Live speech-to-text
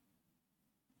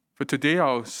For today,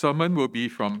 our sermon will be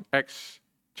from Acts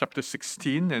chapter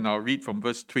 16, and I'll read from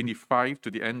verse 25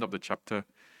 to the end of the chapter.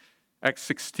 Acts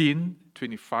 16,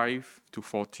 25 to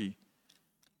 40.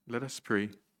 Let us pray.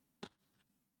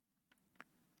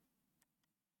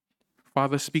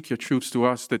 Father, speak your truths to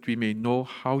us that we may know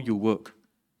how you work,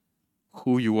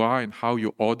 who you are, and how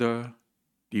you order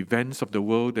the events of the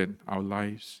world and our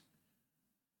lives.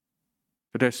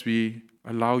 But as we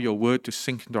allow your word to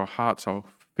sink into our hearts, our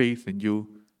faith in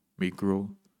you may grow.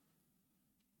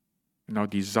 And our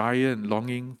desire and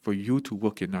longing for you to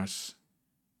work in us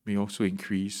may also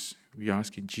increase. We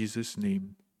ask in Jesus'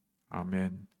 name.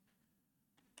 Amen.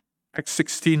 Acts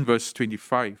 16, verse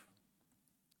 25.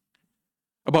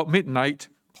 About midnight,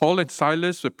 Paul and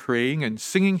Silas were praying and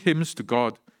singing hymns to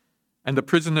God, and the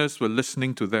prisoners were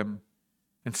listening to them.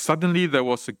 And suddenly there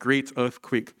was a great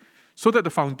earthquake, so that the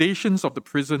foundations of the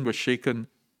prison were shaken.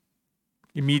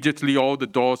 Immediately all the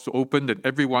doors were opened and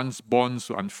everyone's bonds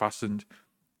were unfastened.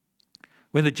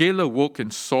 When the jailer woke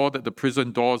and saw that the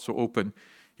prison doors were open,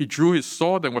 he drew his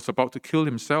sword and was about to kill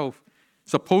himself,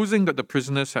 supposing that the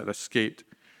prisoners had escaped.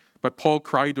 But Paul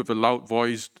cried with a loud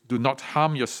voice, "Do not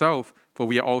harm yourself, for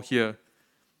we are all here."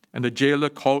 And the jailer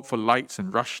called for lights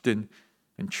and rushed in,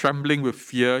 and trembling with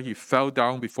fear, he fell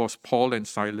down before Paul and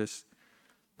Silas.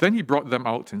 Then he brought them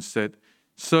out and said,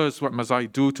 "Sirs, what must I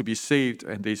do to be saved?"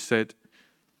 And they said,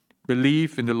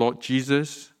 "Believe in the Lord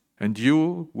Jesus, and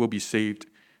you will be saved,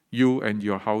 you and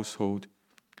your household."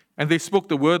 And they spoke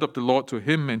the word of the Lord to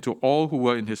him and to all who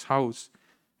were in his house.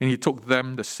 And he took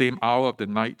them the same hour of the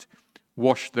night,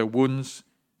 washed their wounds.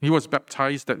 He was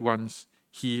baptized at once,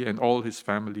 he and all his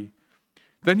family.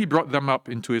 Then he brought them up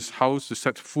into his house to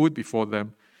set food before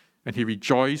them, and he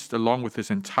rejoiced along with his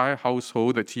entire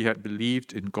household that he had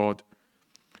believed in God.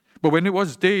 But when it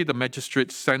was day, the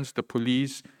magistrates sent the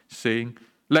police, saying,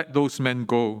 "Let those men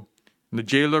go." And the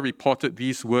jailer reported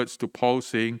these words to Paul,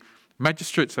 saying,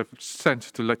 "Magistrates have sent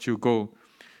to let you go.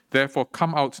 Therefore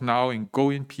come out now and go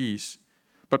in peace."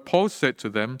 But Paul said to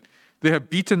them, "They have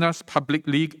beaten us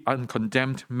publicly,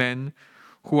 uncondemned men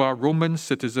who are Roman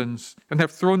citizens, and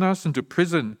have thrown us into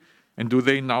prison. And do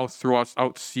they now throw us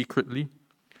out secretly?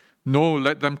 No,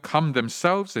 let them come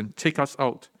themselves and take us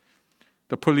out."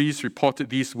 The police reported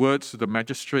these words to the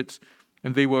magistrates,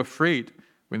 and they were afraid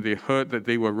when they heard that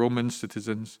they were Roman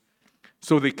citizens.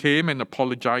 So they came and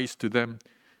apologized to them,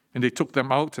 and they took them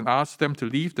out and asked them to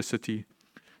leave the city.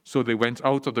 So they went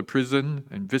out of the prison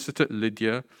and visited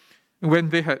Lydia. And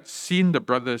when they had seen the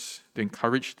brothers, they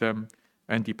encouraged them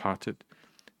and departed.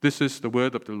 This is the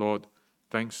word of the Lord.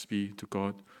 Thanks be to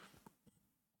God.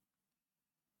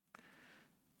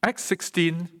 Acts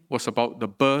 16 was about the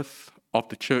birth of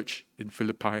the church in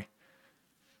Philippi.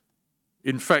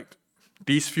 In fact,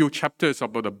 these few chapters are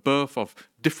about the birth of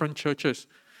different churches.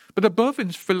 But the birth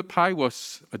in Philippi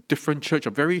was a different church, a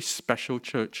very special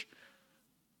church.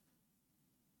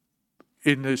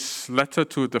 In his letter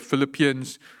to the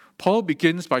Philippians, Paul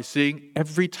begins by saying,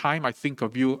 "Every time I think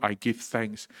of you, I give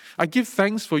thanks. I give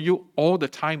thanks for you all the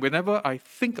time. Whenever I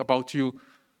think about you,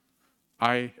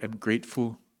 I am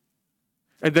grateful."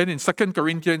 And then in 2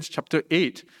 Corinthians chapter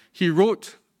 8, he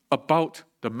wrote about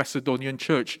the Macedonian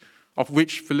church, of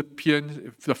which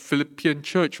the Philippian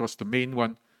church was the main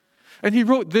one. And he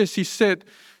wrote this, he said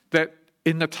that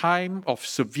in a time of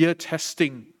severe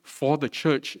testing for the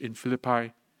church in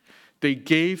Philippi, they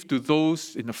gave to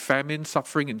those in a famine,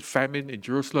 suffering in famine in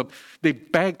Jerusalem. They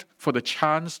begged for the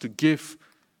chance to give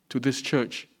to this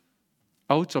church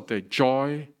out of their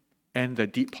joy and their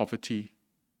deep poverty.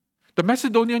 The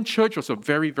Macedonian church was a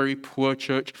very, very poor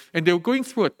church, and they were going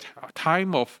through a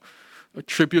time of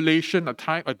tribulation,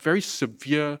 a very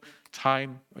severe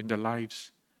time in their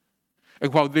lives.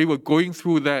 And while they were going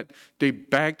through that, they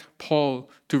begged Paul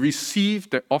to receive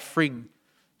the offering,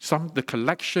 the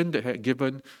collection they had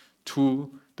given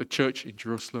to the church in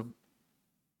Jerusalem.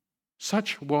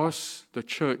 Such was the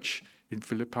church in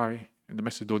Philippi and the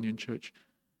Macedonian church.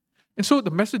 And so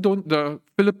the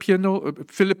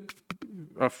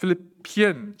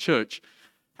Philippian church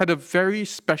had a very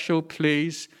special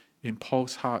place in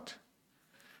Paul's heart.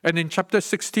 And in chapter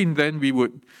 16 then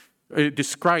it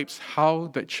describes how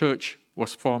that church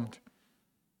was formed.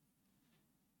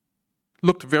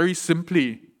 Looked very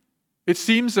simply. It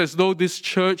seems as though this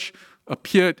church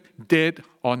appeared dead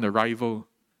on arrival.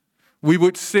 We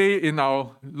would say in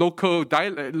our local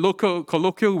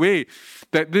colloquial way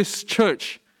that this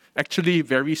church actually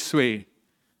very sway.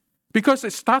 Because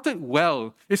it started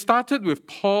well. It started with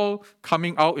Paul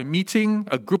coming out and meeting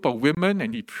a group of women,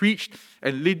 and he preached,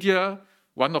 and Lydia,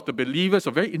 one of the believers,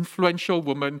 a very influential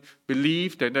woman,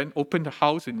 believed and then opened the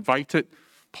house, invited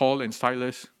Paul and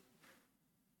Silas.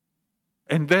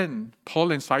 And then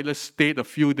Paul and Silas stayed a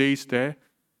few days there.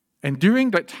 And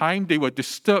during that time, they were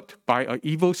disturbed by an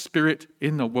evil spirit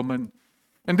in a woman.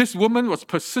 And this woman was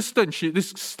persistent. This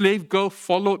slave girl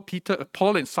followed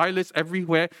Paul and Silas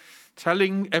everywhere,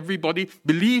 telling everybody,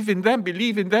 believe in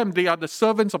them, they are the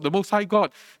servants of the Most High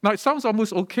God. Now, it sounds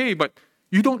almost okay, but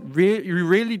you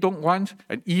really don't want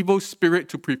an evil spirit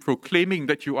to be proclaiming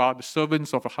that you are the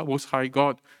servants of the Most High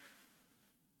God.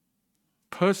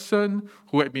 Person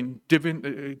who had been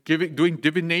doing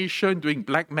divination, doing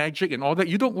black magic and all that,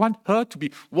 you don't want her to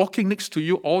be walking next to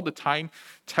you all the time,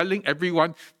 telling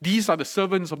everyone, these are the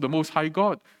servants of the Most High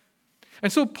God.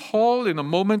 And so Paul, in a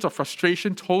moment of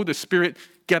frustration, told the spirit,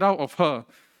 get out of her.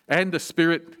 And the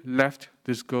spirit left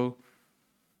this girl.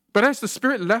 But as the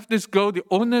spirit left this girl, the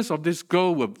owners of this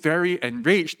girl were very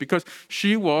enraged because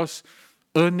she was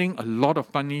earning a lot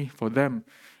of money for them.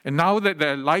 And now that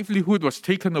their livelihood was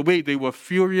taken away, they were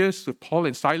furious with Paul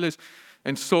and Silas.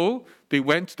 And so they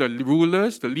went to the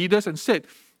rulers, the leaders, and said,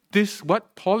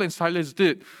 what Paul and Silas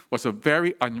did was a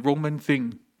very un-Roman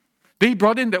thing. They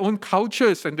brought in their own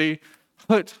cultures and they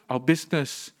hurt our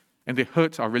business and they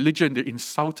hurt our religion. They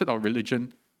insulted our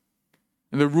religion.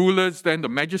 And the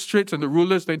magistrates and the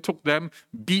rulers then took them,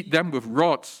 beat them with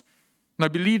rods. And I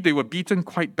believe they were beaten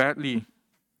quite badly.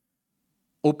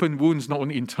 Open wounds, not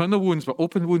only internal wounds, but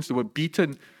open wounds. They were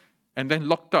beaten and then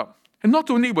locked up. And not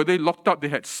only were they locked up, they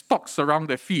had stocks around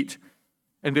their feet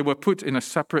and they were put in a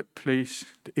separate place,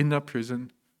 the inner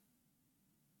prison.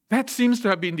 That seems to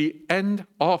have been the end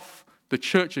of the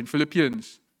church in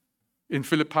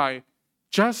Philippi,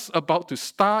 just about to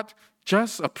start,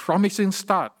 just a promising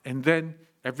start, and then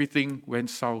everything went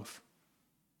south.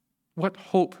 What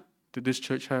hope did this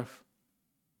church have?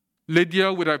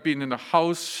 Lydia would have been in the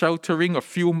house sheltering a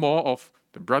few more of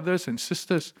the brothers and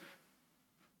sisters.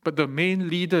 But the main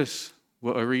leaders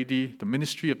the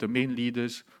ministry of the main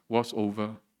leaders was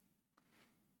over.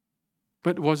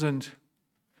 But it wasn't.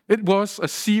 It was a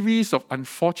series of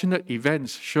unfortunate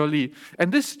events, surely.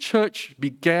 And this church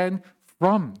began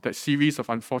from that series of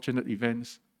unfortunate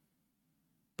events.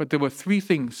 But there were three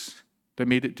things that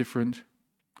made it different.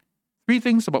 Three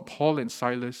things about Paul and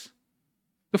Silas.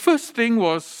 The first thing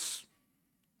was,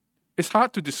 it's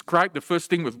hard to describe the first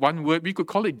thing with one word. We could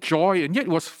call it joy, and yet it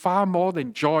was far more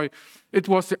than joy. It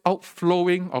was the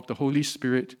outflowing of the Holy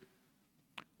Spirit.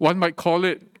 One might call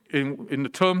it, in the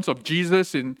terms of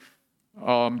Jesus in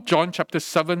John chapter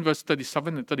 7, verse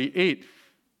 37 and 38,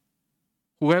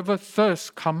 whoever thirsts,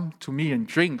 come to me and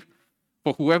drink.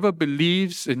 For whoever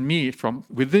believes in me, from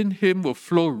within him will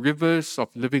flow rivers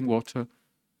of living water.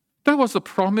 That was the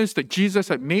promise that Jesus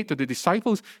had made to the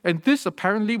disciples, and this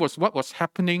apparently was what was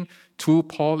happening to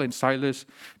Paul and Silas.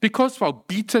 Because while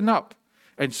beaten up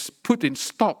and put in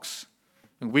stocks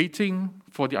and waiting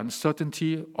for the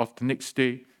uncertainty of the next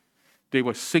day, they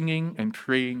were singing and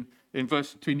praying. In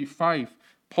verse 25,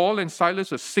 Paul and Silas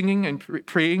were singing and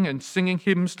praying and singing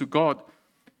hymns to God,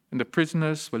 and the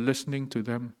prisoners were listening to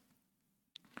them.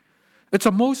 It's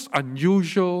a most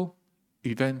unusual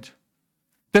event.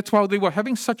 That while they were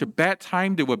having such a bad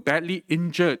time, they were badly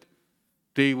injured,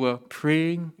 they were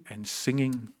praying and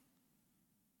singing.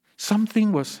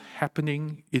 Something was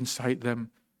happening inside them.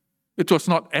 It was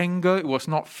not anger, it was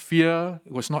not fear,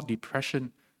 it was not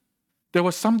depression. There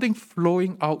was something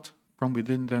flowing out from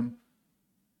within them.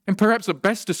 And perhaps the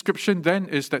best description then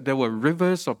is that there were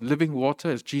rivers of living water,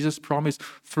 as Jesus promised,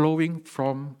 flowing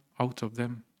from out of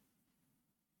them.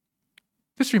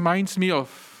 This reminds me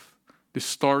of this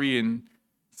story in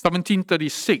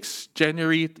 1736,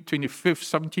 January 25th,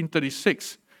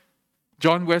 1736.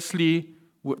 John Wesley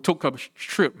took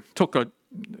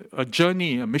a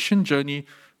journey, a mission journey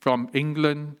from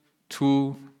England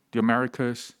to the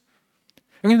Americas.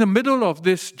 And in the middle of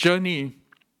this journey,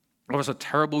 there was a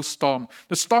terrible storm.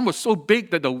 The storm was so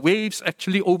big that the waves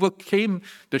actually overcame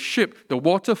the ship. The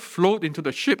water flowed into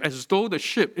the ship as though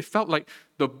it felt like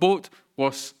the boat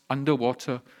was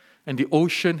underwater and the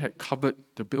ocean had covered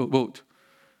the boat.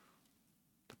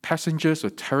 The passengers were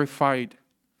terrified.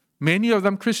 Many of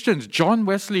them Christians. John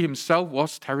Wesley himself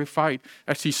was terrified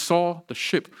as he saw the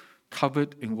ship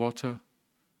covered in water.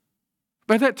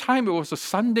 By that time, it was a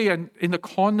Sunday, and in the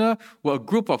corner were a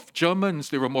group of Germans.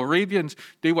 They were Moravians.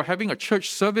 They were having a church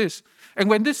service. And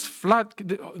when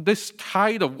this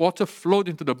tide of water flowed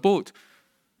into the boat,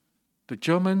 the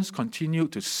Germans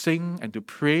continued to sing and to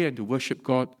pray and to worship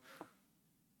God.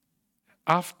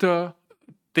 After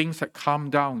things had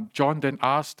calmed down, John then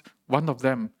asked one of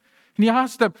them, and he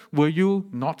asked them, "Were you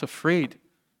not afraid?"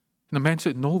 And the man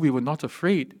said, "No, we were not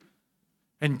afraid."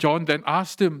 And John then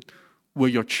asked him, "Were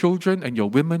your children and your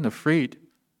women afraid?"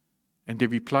 And they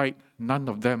replied, "None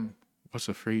of them was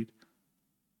afraid.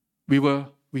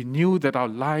 We knew that our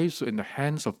lives were in the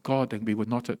hands of God and we were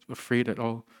not afraid at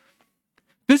all.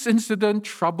 This incident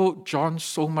troubled John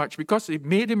so much because it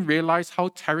made him realize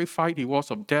how terrified he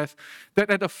was of death, that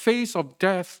at the face of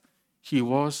death, he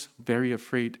was very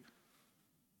afraid.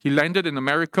 He landed in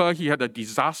America. He had a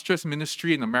disastrous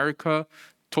ministry in America,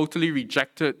 totally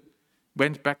rejected,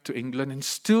 went back to England, and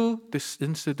still this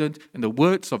incident and the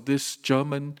words of this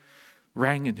German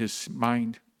rang in his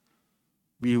mind.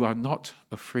 We are not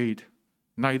afraid.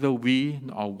 Neither we,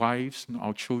 nor our wives, nor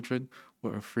our children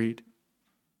were afraid.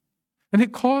 And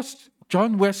it caused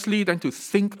John Wesley then to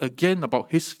think again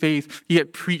about his faith. He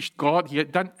had preached God, he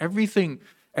had done everything,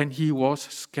 and he was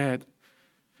scared.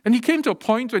 And he came to a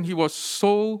point when he was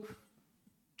so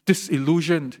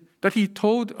disillusioned that he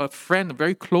told a friend, a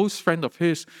very close friend of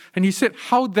his, and he said,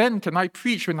 "How then can I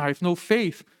preach when I have no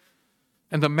faith?"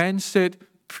 And the man said,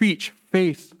 "Preach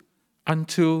faith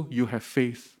until you have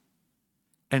faith.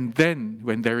 And then,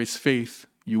 when there is faith,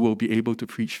 you will be able to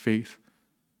preach faith."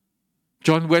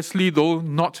 John Wesley, though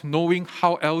not knowing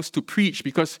how else to preach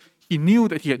because he knew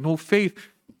that he had no faith,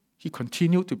 he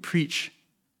continued to preach.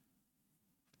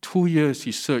 2 years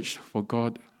he searched for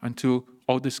God until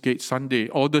Aldersgate Sunday,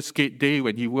 Aldersgate Day,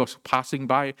 when he was passing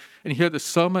by and he heard a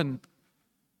sermon.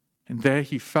 And there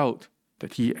he felt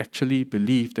that he actually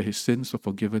believed that his sins were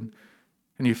forgiven,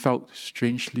 and he felt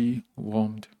strangely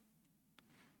warmed.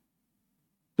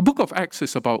 The book of Acts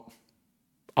is about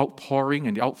outpouring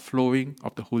and the outflowing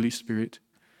of the Holy Spirit.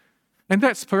 And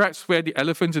that's perhaps where the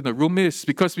elephant in the room is,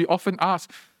 because we often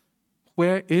ask,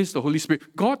 where is the Holy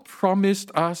Spirit? God promised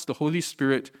us the Holy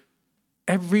Spirit.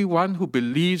 Everyone who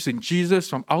believes in Jesus,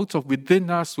 from out of within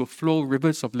us will flow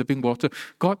rivers of living water.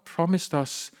 God promised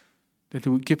us that He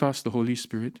would give us the Holy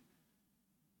Spirit.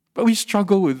 But we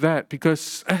struggle with that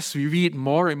because as we read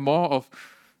more and more of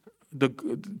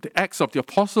the Acts of the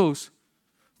Apostles,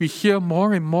 we hear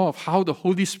more and more of how the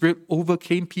Holy Spirit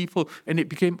overcame people and it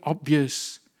became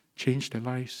obvious, changed their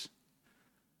lives.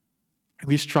 And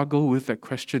we struggle with that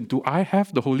question, do I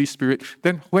have the Holy Spirit?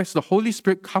 Then where's the Holy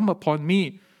Spirit come upon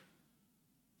me?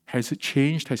 Has it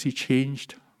changed? Has He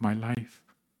changed my life?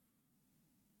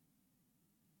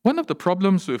 One of the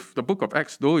problems with the book of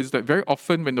Acts, though, is that very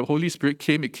often when the Holy Spirit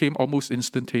came, it came almost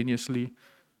instantaneously.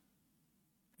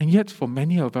 And yet for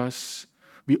many of us,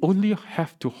 we only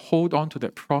have to hold on to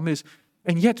that promise,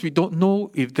 and yet we don't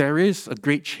know if there is a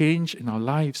great change in our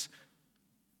lives.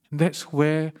 And that's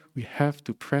where we have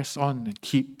to press on and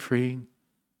keep praying.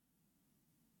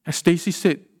 As Stacy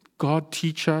said, God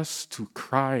teach us to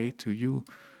cry to you.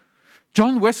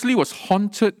 John Wesley was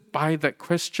haunted by that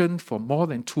question for more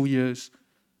than 2 years.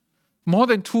 More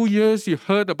than 2 years, he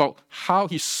heard about how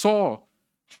he saw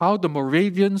how the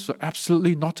Moravians were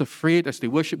absolutely not afraid as they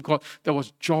worshiped God. There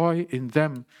was joy in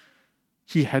them.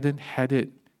 He hadn't had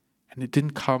it, and it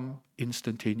didn't come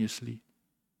instantaneously.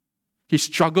 He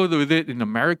struggled with it in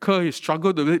America. He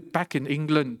struggled with it back in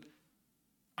England,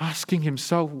 asking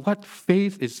himself, what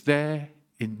faith is there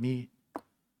in me?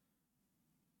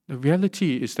 The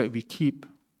reality is that we keep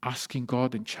asking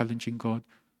God and challenging God.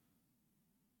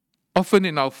 Often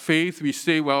in our faith, we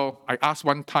say, well, I asked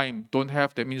one time, don't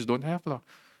have, that means don't have.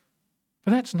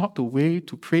 But that's not the way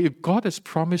to pray. If God has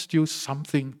promised you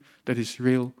something that is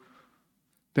real,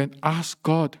 then ask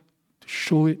God to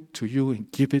show it to you and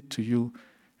give it to you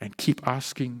and keep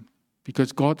asking.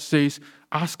 Because God says,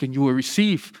 ask and you will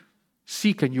receive,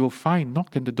 seek and you will find,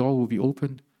 knock and the door will be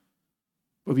opened.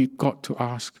 But we've got to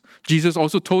ask. Jesus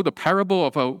also told a parable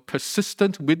of a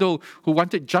persistent widow who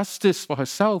wanted justice for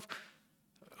herself,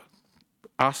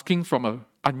 asking from an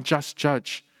unjust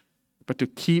judge. But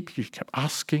he kept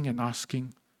asking and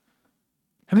asking.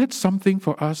 And that's something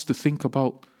for us to think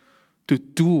about, to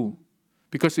do.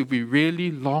 Because if we really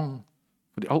long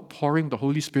for the outpouring of the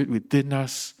Holy Spirit within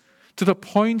us, to the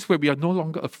point where we are no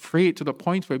longer afraid, to the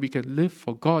point where we can live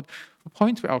for God, the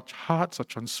point where our hearts are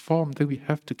transformed, then we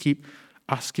have to keep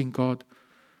asking God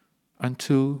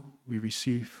until we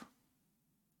receive.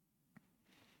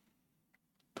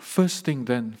 The first thing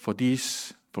then for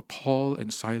Paul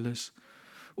and Silas,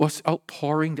 was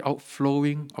outpouring, the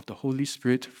outflowing of the Holy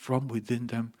Spirit from within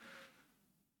them.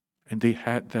 And they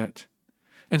had that.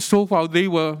 And so while they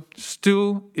were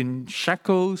still in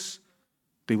shackles,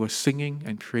 they were singing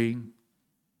and praying.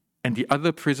 And the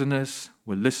other prisoners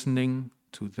were listening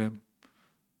to them.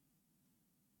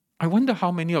 I wonder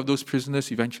how many of those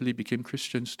prisoners eventually became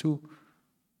Christians too.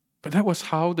 But that was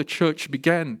how the church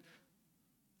began.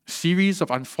 A series of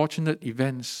unfortunate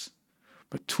events.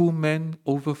 But 2 men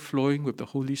overflowing with the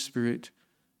Holy Spirit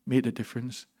made a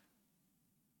difference.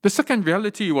 The second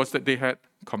reality was that they had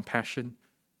compassion.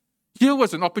 Here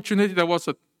was an opportunity. There was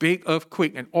a big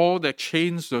earthquake and all their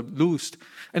chains were loosed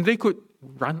and they could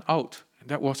run out. And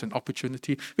that was an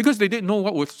opportunity because they didn't know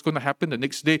what was going to happen the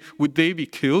next day. Would they be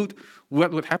killed?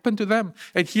 What would happen to them?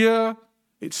 And here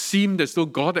it seemed as though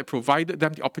God had provided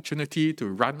them the opportunity to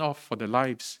run off for their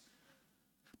lives.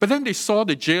 But then they saw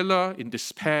the jailer in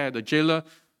despair. The jailer,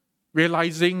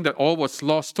 realizing that all was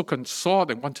lost, took a sword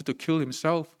and wanted to kill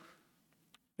himself.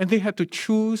 And they had to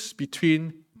choose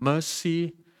between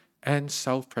mercy and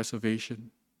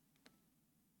self-preservation.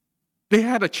 They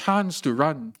had a chance to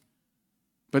run,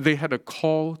 but they had a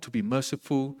call to be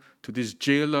merciful to this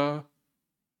jailer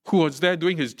who was there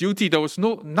doing his duty. There was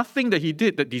nothing that he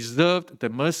did that deserved the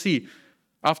mercy.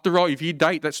 After all, if he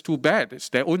died, that's too bad. It's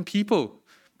their own people.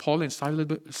 Paul and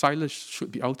Silas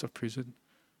should be out of prison.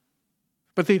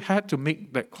 But they had to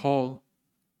make that call: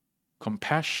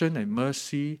 compassion and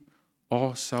mercy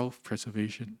or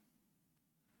self-preservation.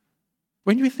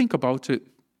 When we think about it,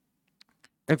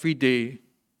 every day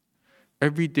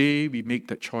we make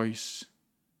that choice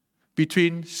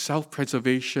between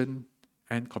self-preservation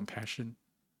and compassion.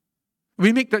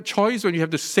 We make that choice when you have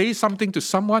to say something to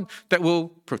someone that will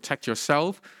protect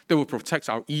yourself, that will protect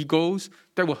our egos,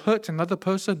 that will hurt another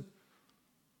person.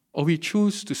 Or we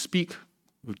choose to speak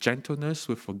with gentleness,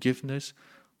 with forgiveness,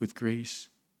 with grace.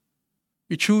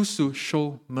 We choose to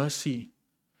show mercy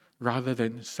rather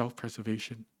than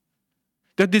self-preservation.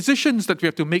 There are decisions that we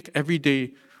have to make every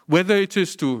day, whether it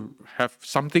is to have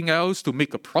something else, to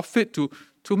make a profit, to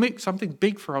make something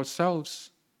big for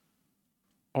ourselves,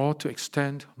 or to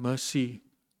extend mercy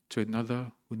to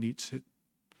another who needs it.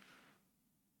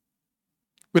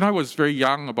 When I was very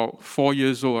young, about 4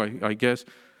 years old, I guess,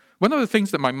 one of the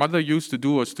things that my mother used to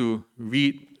do was to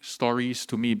read stories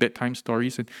to me, bedtime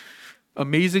stories. And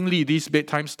amazingly, these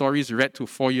bedtime stories read to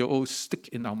 4-year-olds stick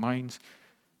in our minds.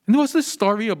 And there was this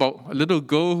story about a little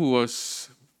girl who was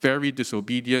very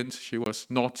disobedient. She was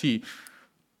naughty.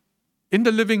 In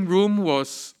the living room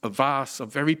was a vase, a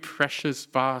very precious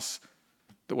vase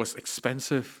that was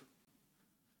expensive.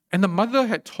 And the mother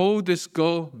had told this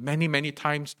girl many, many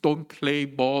times, don't play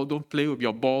with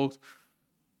your balls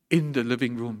in the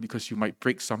living room because you might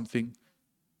break something.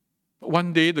 But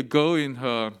one day, the girl in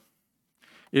her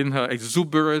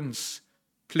exuberance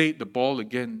played the ball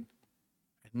again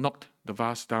and knocked the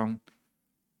vase down.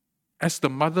 As the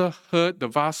mother heard the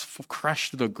vase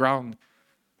crash to the ground,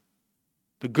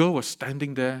 the girl was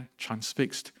standing there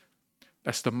transfixed.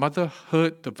 As the mother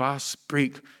heard the vase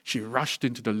break, she rushed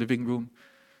into the living room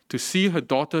to see her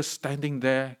daughter standing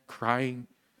there crying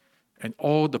and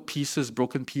all the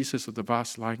broken pieces of the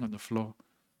vase lying on the floor.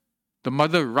 The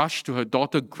mother rushed to her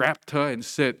daughter, grabbed her and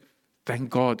said,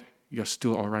 "Thank God you're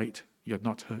still all right. You're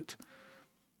not hurt."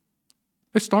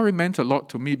 This story meant a lot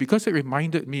to me because it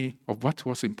reminded me of what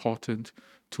was important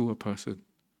to a person.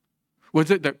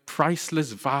 Was it that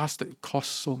priceless vase that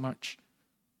cost so much?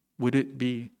 Would it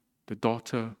be the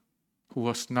daughter who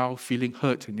was now feeling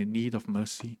hurt and in need of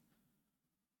mercy?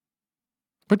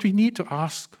 But we need to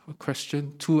ask a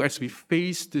question too as we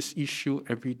face this issue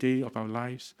every day of our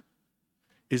lives.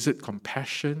 Is it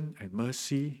compassion and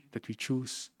mercy that we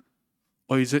choose?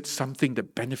 Or is it something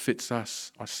that benefits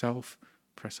us, or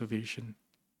self-preservation?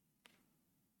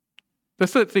 The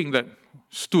third thing that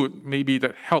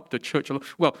that helped the church,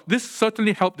 well, this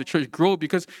certainly helped the church grow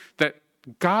because that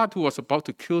guard who was about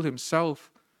to kill himself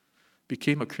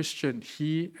became a Christian.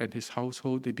 He and his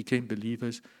household, they became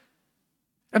believers.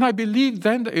 And I believe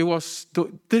then that it was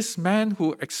this man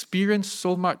who experienced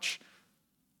so much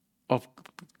of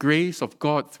grace of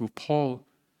God through Paul,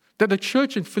 that the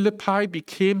church in Philippi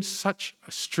became such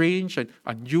a strange and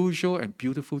unusual and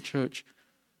beautiful church.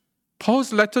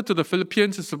 Paul's letter to the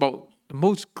Philippians is about the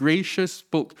most gracious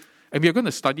book, and we are going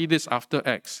to study this after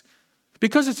Acts,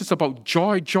 because it is about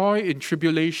joy in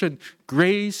tribulation,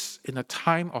 grace in a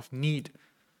time of need.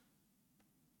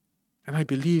 And I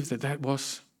believe that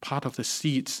was part of the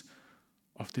seeds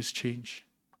of this change.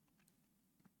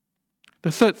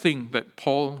 The third thing that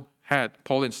Paul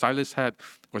and Silas had,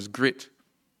 was grit.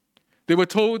 They were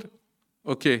told,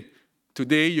 okay,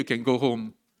 today you can go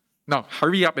home. Now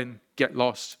hurry up and get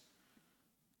lost.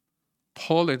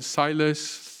 Paul and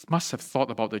Silas must have thought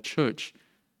about the church.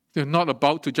 They're not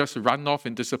about to just run off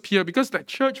and disappear because that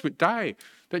church would die.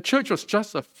 That church was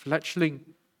just a fledgling.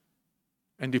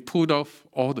 And they pulled off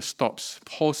all the stops.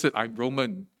 Paul said, I'm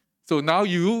Roman. So now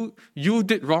you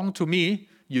did wrong to me.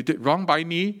 You did wrong by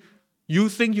me. You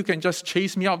think you can just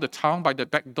chase me out of the town by the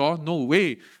back door? No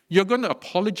way. You're going to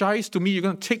apologize to me. You're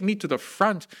going to take me to the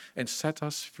front and set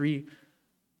us free.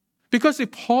 Because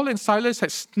if Paul and Silas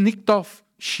had sneaked off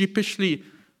sheepishly,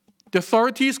 The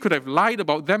authorities could have lied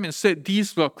about them and said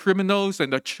these were criminals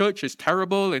and the church is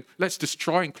terrible and let's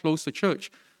destroy and close the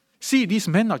church. See, these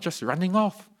men are just running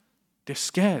off. They're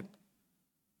scared.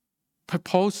 But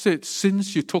Paul said,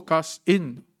 since you took us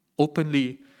in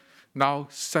openly, now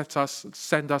send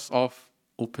us off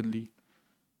openly.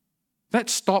 That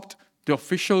stopped the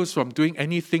officials from doing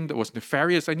anything that was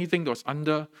nefarious, anything that was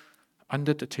under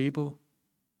the table.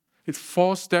 It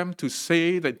forced them to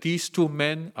say that these two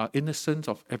men are innocent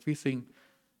of everything,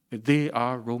 that they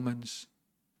are Romans.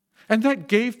 And that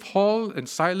gave Paul and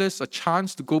Silas a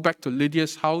chance to go back to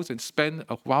Lydia's house and spend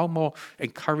a while more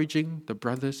encouraging the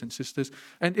brothers and sisters,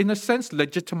 and in a sense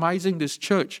legitimizing this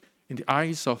church in the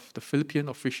eyes of the Philippian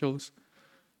officials,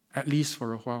 at least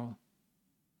for a while.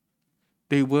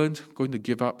 They weren't going to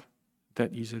give up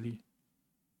that easily.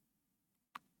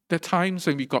 There are times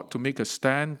when we got to make a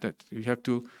stand that we have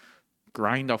to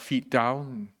grind our feet down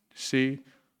and say,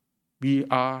 we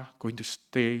are going to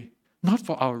stay, not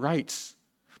for our rights,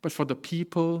 but for the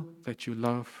people that you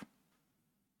love.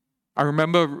 I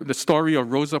remember the story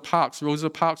of Rosa Parks. Rosa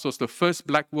Parks was the first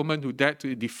black woman who dared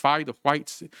to defy the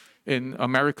whites in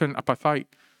American apartheid.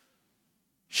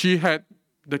 She had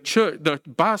the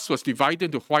bus was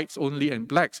divided into whites only and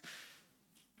blacks.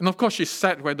 And of course, she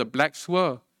sat where the blacks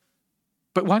were.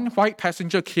 But one white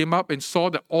passenger came up and saw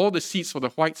that all the seats for the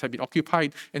whites had been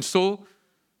occupied. And so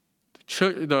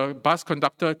the bus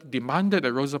conductor demanded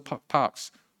that Rosa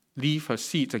Parks leave her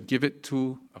seat and give it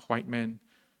to a white man.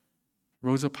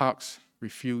 Rosa Parks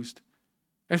refused.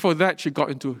 And for that, she got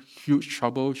into huge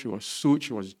trouble. She was sued.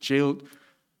 She was jailed.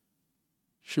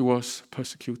 She was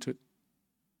persecuted.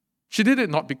 She did it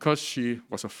not because she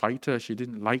was a fighter. She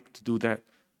didn't like to do that.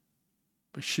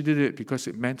 But she did it because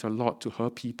it meant a lot to her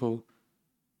people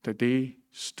that they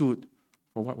stood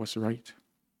for what was right.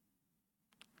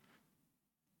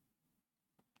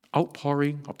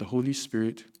 Outpouring of the Holy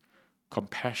Spirit,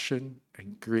 compassion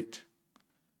and grit.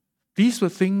 These were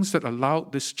things that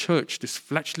allowed this church, this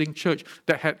fledgling church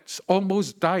that had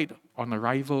almost died on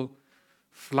arrival,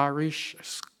 flourish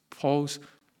as Paul's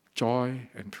joy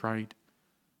and pride.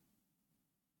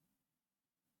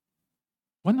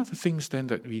 One of the things then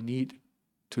that we need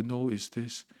to know is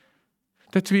this,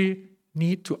 that we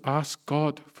need to ask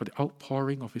God for the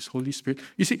outpouring of His Holy Spirit.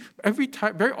 You see,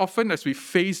 very often as we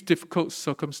face difficult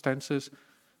circumstances,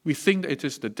 we think that it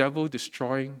is the devil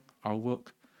destroying our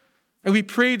work. And we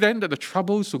pray then that the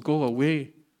troubles will go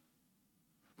away.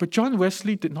 But John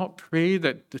Wesley did not pray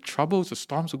that the troubles, the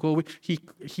storms will go away.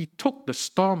 He took the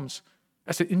storms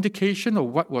as an indication of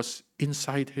what was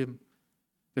inside him,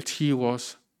 that he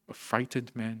was a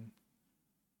frightened man.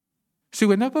 See,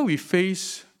 whenever we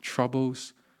face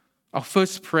troubles, our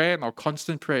first prayer and our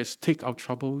constant prayer is, take our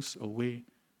troubles away.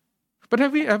 But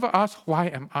have we ever asked, why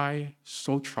am I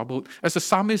so troubled? As the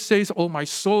psalmist says, oh my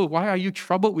soul, why are you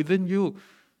troubled within you?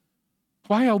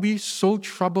 Why are we so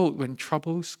troubled when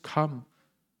troubles come?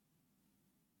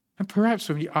 And perhaps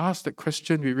when we ask that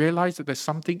question, we realize that there's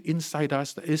something inside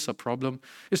us that is a problem.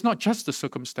 It's not just the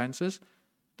circumstances.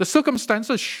 The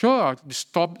circumstances sure are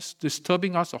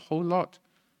disturbing us a whole lot.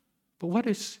 But what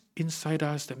is inside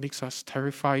us that makes us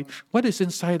terrified? What is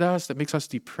inside us that makes us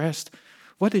depressed?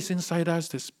 What is inside us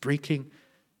that's breaking?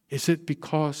 Is it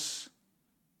because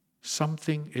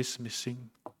something is missing?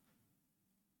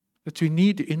 That we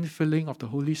need the infilling of the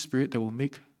Holy Spirit that will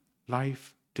make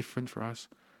life different for us.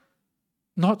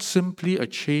 Not simply a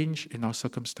change in our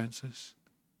circumstances.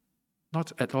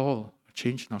 Not at all a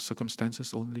change in our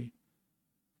circumstances only,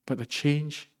 but a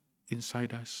change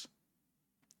inside us.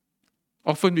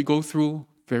 Often we go through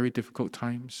very difficult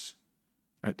times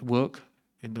at work,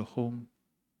 in the home.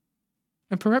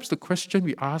 And perhaps the question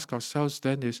we ask ourselves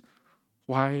then is,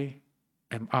 why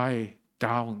am I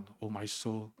down, O my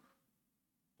soul?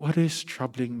 What is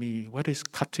troubling me? What is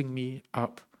cutting me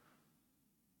up?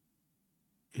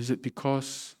 Is it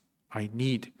because I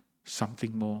need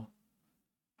something more?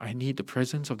 I need the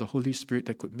presence of the Holy Spirit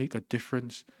that could make a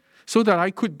difference, so that I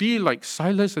could be like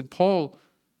Silas and Paul,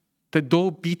 that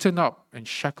though beaten up and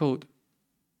shackled,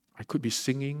 I could be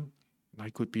singing and I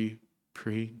could be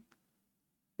praying.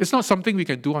 It's not something we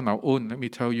can do on our own, let me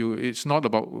tell you. It's not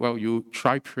about, well, you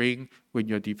try praying when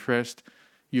you're depressed.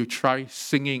 You try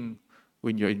singing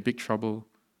when you're in big trouble.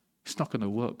 It's not going to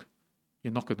work.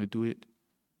 You're not going to do it.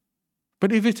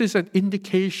 But if it is an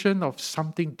indication of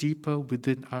something deeper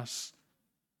within us,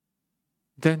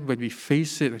 then when we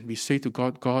face it and we say to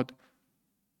God, God,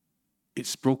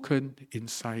 it's broken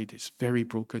inside. It's very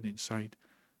broken inside.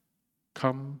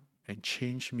 Come and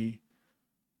change me.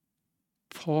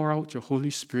 Pour out your Holy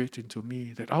Spirit into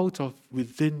me, that out of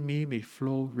within me may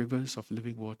flow rivers of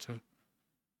living water.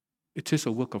 It is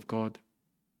a work of God.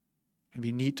 And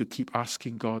we need to keep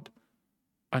asking God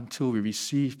until we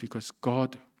receive, because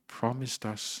God promised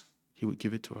us He would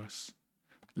give it to us.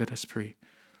 Let us pray.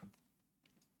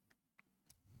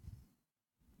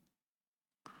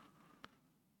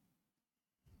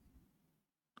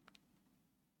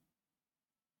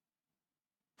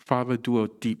 Father, do a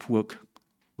deep work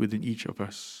within each of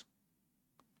us.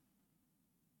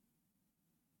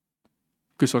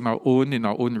 Because on our own, in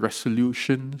our own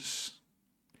resolutions,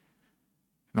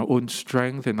 in our own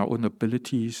strength and our own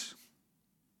abilities,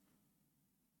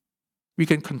 we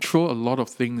can control a lot of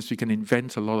things, we can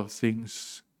invent a lot of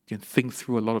things, we can think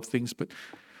through a lot of things, but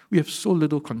we have so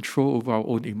little control over our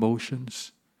own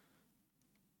emotions.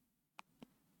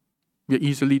 We are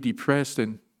easily depressed,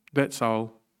 and that's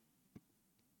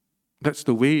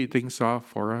the way things are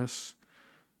for us.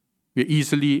 We are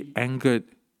easily angered.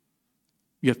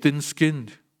 We are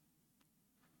thin-skinned.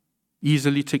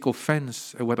 Easily take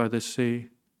offense at what others say.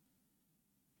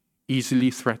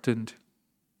 Easily threatened.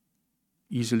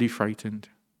 Easily frightened.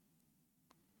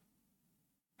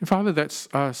 And Father, that's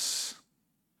us.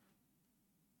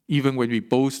 Even when we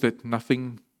boast that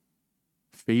nothing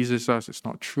phases us, it's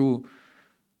not true.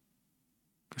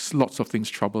 Because lots of things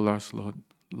trouble us, Lord.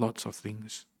 Lots of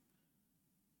things.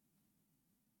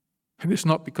 And it's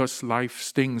not because life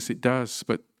stings, it does,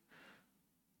 but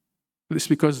it's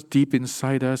because deep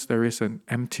inside us there is an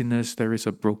emptiness, there is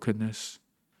a brokenness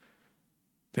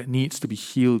that needs to be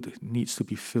healed, needs to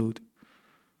be filled.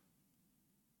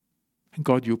 And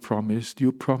God, you promised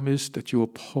that you will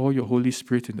pour your Holy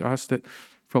Spirit into us, that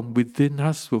from within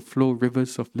us will flow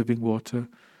rivers of living water.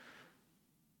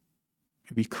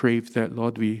 We crave that,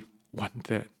 Lord, we want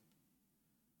that.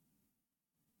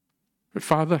 But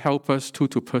Father, help us to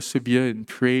persevere in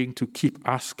praying, to keep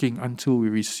asking until we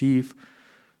receive,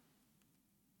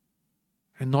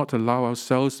 and not allow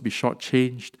ourselves to be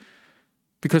shortchanged.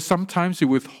 Because sometimes you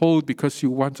withhold because you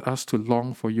want us to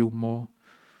long for you more.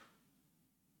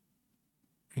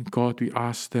 And God, we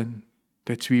ask then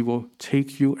that we will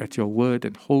take you at your word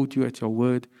and hold you at your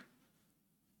word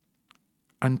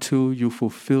until you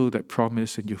fulfill that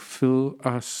promise and you fill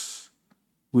us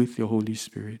with your Holy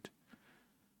Spirit.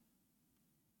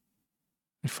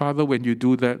 And Father, when you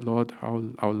do that, Lord,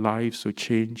 our lives will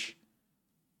change.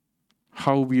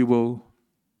 How we will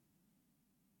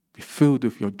be filled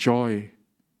with your joy,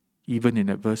 even in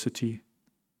adversity.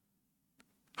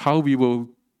 How we will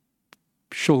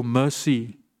show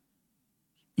mercy,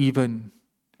 even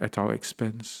at our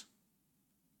expense.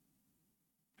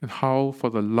 And how, for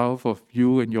the love of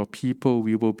you and your people,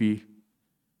 we will be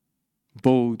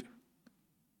bold.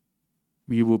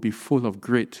 We will be full of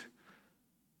grit.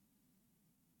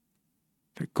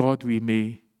 That God, we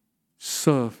may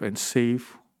serve and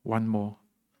save one more.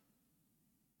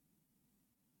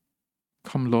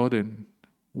 Come, Lord, and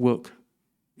work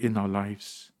in our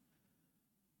lives.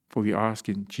 For we ask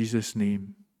in Jesus'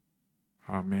 name.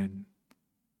 Amen.